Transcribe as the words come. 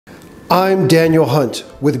I'm Daniel Hunt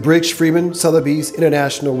with Briggs Freeman Sotheby's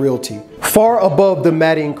International Realty. Far above the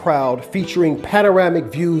madding crowd, featuring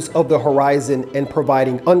panoramic views of the horizon and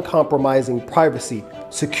providing uncompromising privacy,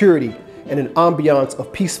 security, and an ambiance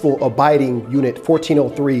of peaceful abiding Unit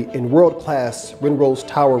 1403 in world-class Windrose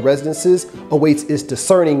Tower residences awaits its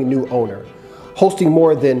discerning new owner. Hosting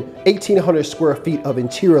more than 1,800 square feet of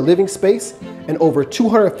interior living space and over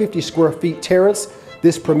 250 square feet terrace,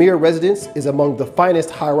 this premier residence is among the finest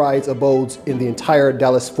high-rise abodes in the entire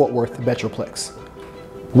Dallas-Fort Worth Metroplex.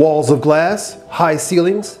 Walls of glass, high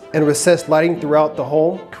ceilings, and recessed lighting throughout the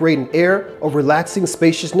home create an air of relaxing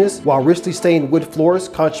spaciousness, while richly stained wood floors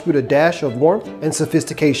contribute a dash of warmth and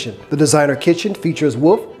sophistication. The designer kitchen features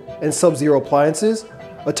Wolf and Sub-Zero appliances,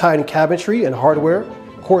 Italian cabinetry and hardware,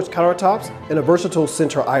 quartz countertops, and a versatile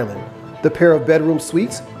center island. The pair of bedroom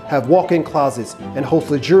suites have walk-in closets and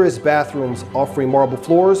host luxurious bathrooms offering marble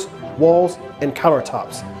floors, walls, and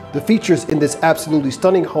countertops. The features in this absolutely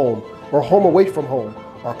stunning home, or home away from home,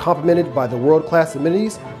 are complemented by the world-class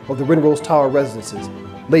amenities of the Windrose Tower Residences.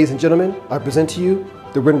 Ladies and gentlemen, I present to you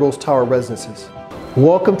the Windrose Tower Residences.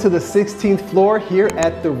 Welcome to the 16th floor here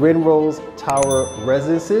at the Windrose Tower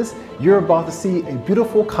Residences. You're about to see a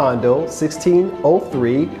beautiful condo,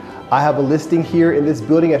 1603. I have a listing here in this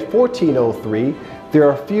building at 1403. There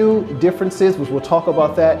are a few differences, which we'll talk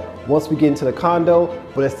about that once we get into the condo,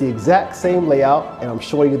 but it's the exact same layout, and I'm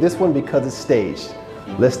showing you this one because it's staged.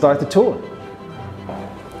 Let's start the tour.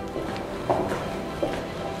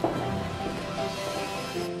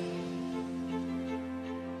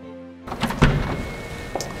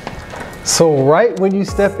 So right when you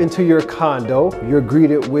step into your condo, you're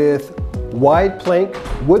greeted with wide plank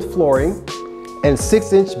wood flooring and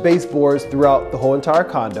 6-inch baseboards throughout the whole entire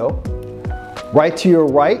condo. Right to your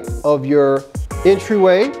right of your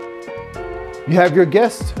entryway, you have your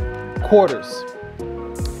guest quarters.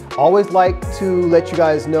 Always like to let you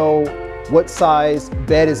guys know what size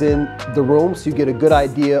bed is in the room so you get a good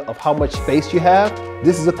idea of how much space you have.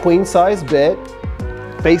 This is a queen size bed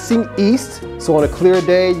facing east, so on a clear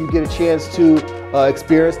day you get a chance to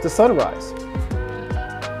experience the sunrise.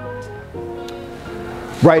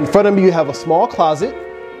 Right in front of me you have a small closet,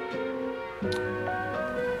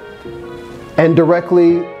 and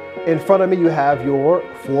directly in front of me you have your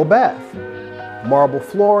full bath. Marble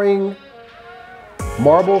flooring,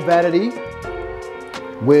 marble vanity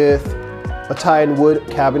with Italian wood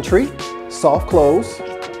cabinetry, soft close,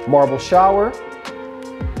 marble shower,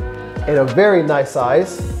 and a very nice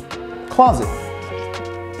size closet.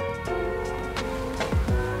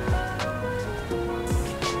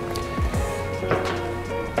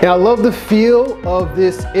 And I love the feel of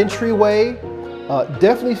this entryway.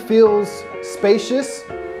 Definitely feels spacious.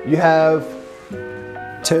 You have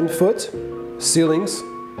 10-foot ceilings.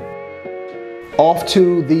 Off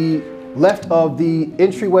to the left of the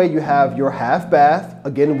entryway, you have your half bath,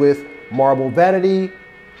 again with marble vanity,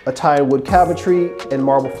 Italian wood cabinetry, and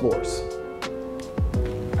marble floors.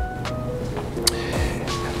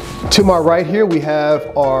 To my right here, we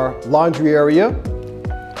have our laundry area.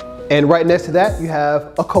 And right next to that, you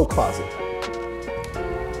have a coat closet.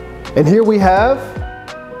 And here we have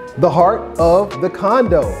the heart of the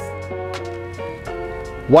condo.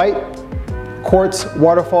 White quartz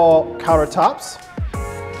waterfall countertops.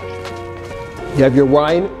 You have your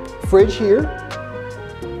wine fridge here.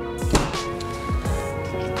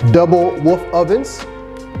 Double Wolf ovens.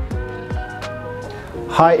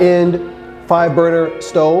 High-end 5-burner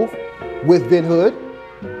stove with vent hood.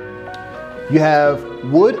 You have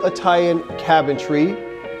wood Italian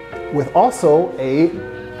cabinetry with also a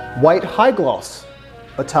white high gloss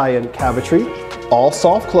Italian cabinetry, all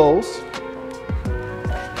soft close.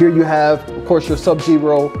 Here you have, of course, your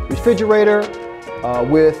Sub-Zero refrigerator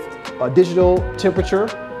with a digital temperature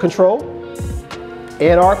control,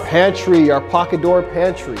 and our pantry, our pocket door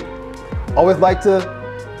pantry. Always like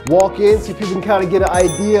to walk in so people can kind of get an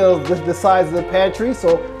idea of the size of the pantry.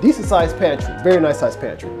 So decent sized pantry, very nice sized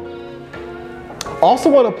pantry.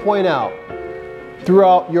 Also want to point out,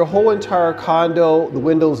 throughout your whole entire condo, the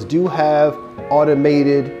windows do have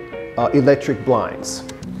automated electric blinds.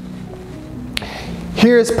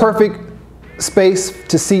 Here's perfect space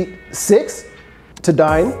to seat 6 to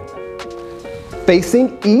dine,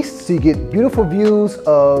 facing east, so you get beautiful views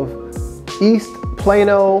of East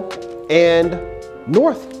Plano and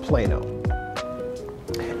North Plano.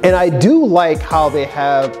 And I do like how they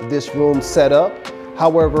have this room set up.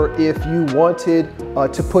 However, if you wanted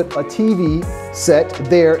to put a TV set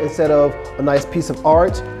there instead of a nice piece of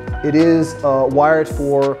art, it is wired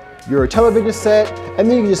for your television set, and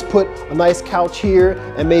then you can just put a nice couch here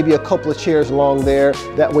and maybe a couple of chairs along there.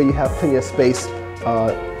 That way you have plenty of space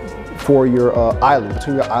for your island,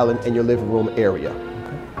 between your island and your living room area.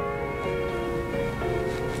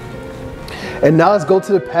 And now let's go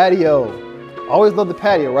to the patio. I always love the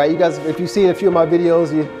patio, right? You guys, if you've seen a few of my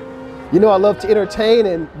videos, you know I love to entertain,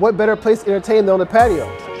 and what better place to entertain than on the patio?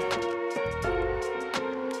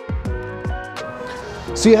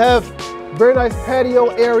 So you have very nice patio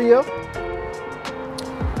area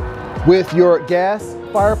with your gas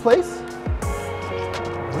fireplace.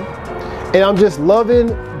 And I'm just loving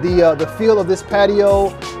the feel of this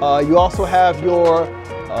patio. You also have your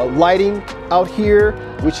lighting out here,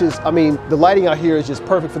 which is, I mean, the lighting out here is just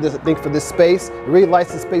perfect for this, I think, for this space. It really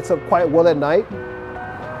lights the space up quite well at night.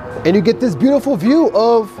 And you get this beautiful view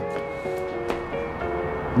of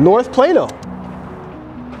North Plano.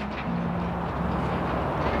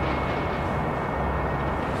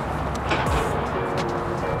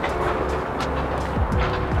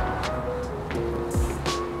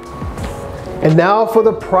 And now for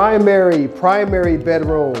the primary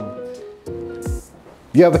bedroom.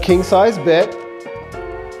 You have a king size bed.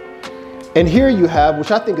 And here you have,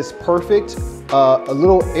 which I think is perfect, a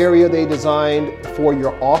little area they designed for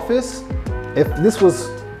your office. If this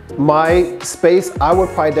was my space, I would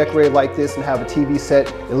probably decorate it like this and have a TV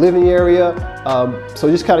set in the living area.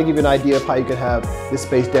 So just kind of give you an idea of how you can have this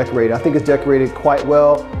space decorated. I think it's decorated quite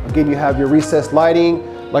well. Again, you have your recessed lighting.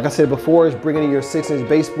 Like I said before, it's bringing in your 6-inch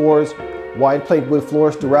baseboards, wide plank wood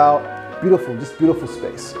floors throughout. Beautiful, just beautiful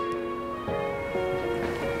space.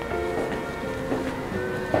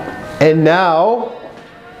 And now,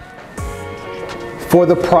 for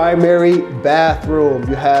the primary bathroom,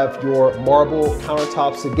 you have your marble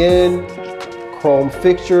countertops again, chrome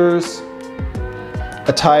fixtures,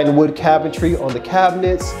 Italian wood cabinetry on the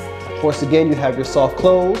cabinets. Of course, again, you have your soft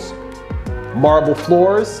close, marble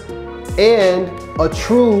floors, and a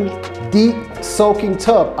true deep soaking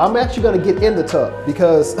tub. I'm actually gonna get in the tub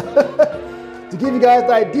because to give you guys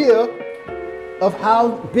the idea of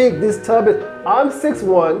how big this tub is. I'm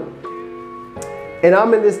 6'1", and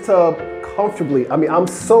I'm in this tub comfortably. I mean, I'm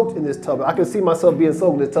soaked in this tub. I can see myself being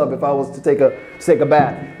soaked in this tub if I was to take a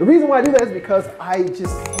bath. The reason why I do that is because I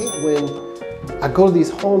just hate when I go to these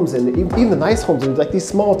homes, and even the nice homes, and like these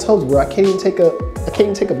small tubs where I can't even take a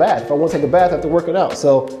bath. If I want to take a bath, I have to work it out.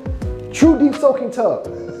 So, true deep soaking tub.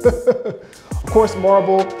 Of course,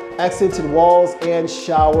 marble accented walls and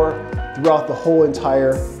shower throughout the whole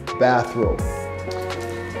entire bathroom.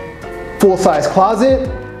 Full-size closet.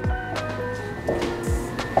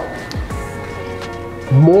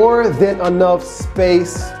 More than enough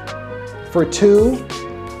space for two.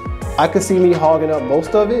 I could see me hogging up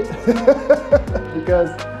most of it because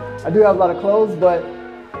I do have a lot of clothes, but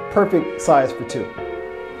perfect size for two.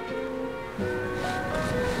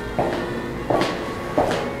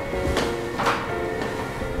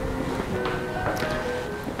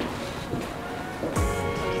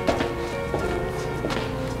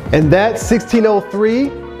 And that's 1603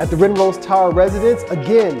 at the Windrose Tower residence.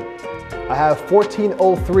 Again, I have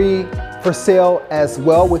 1403 for sale as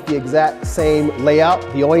well with the exact same layout.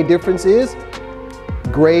 The only difference is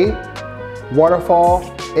gray waterfall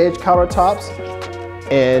edge countertops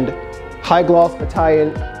and high gloss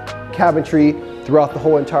Italian cabinetry throughout the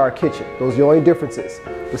whole entire kitchen. Those are the only differences.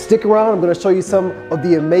 But stick around, I'm going to show you some of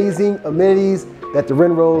the amazing amenities that the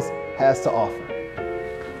Windrose has to offer.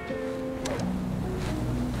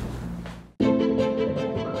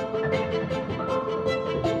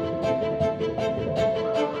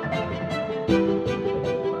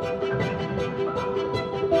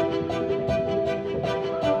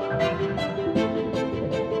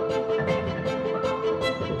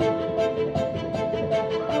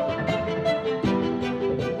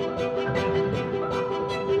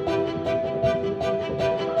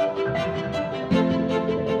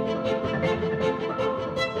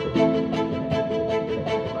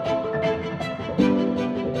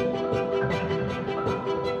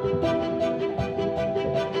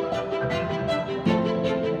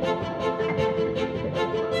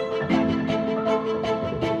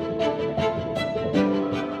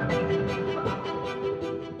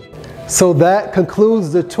 So that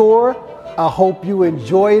concludes the tour. I hope you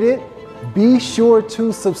enjoyed it. Be sure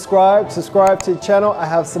to subscribe to the channel. I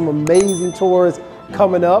have some amazing tours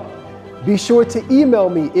coming up. Be sure to email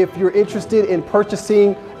me if you're interested in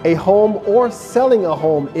purchasing a home or selling a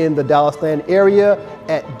home in the Dallas-Land area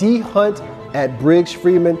at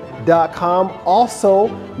dhunt@briggsfreeman.com. Also,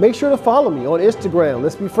 make sure to follow me on Instagram.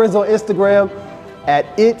 Let's be friends on Instagram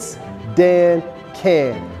at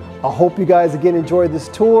itsdancan. I hope you guys again enjoyed this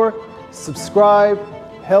tour. Subscribe.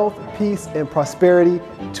 Health, peace, and prosperity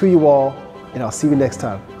to you all, and I'll see you next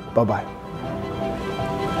time. Bye-bye.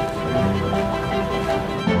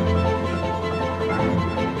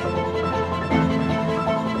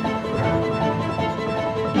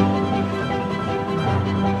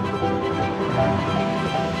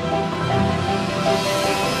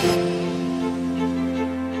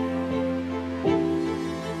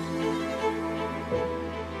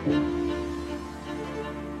 you.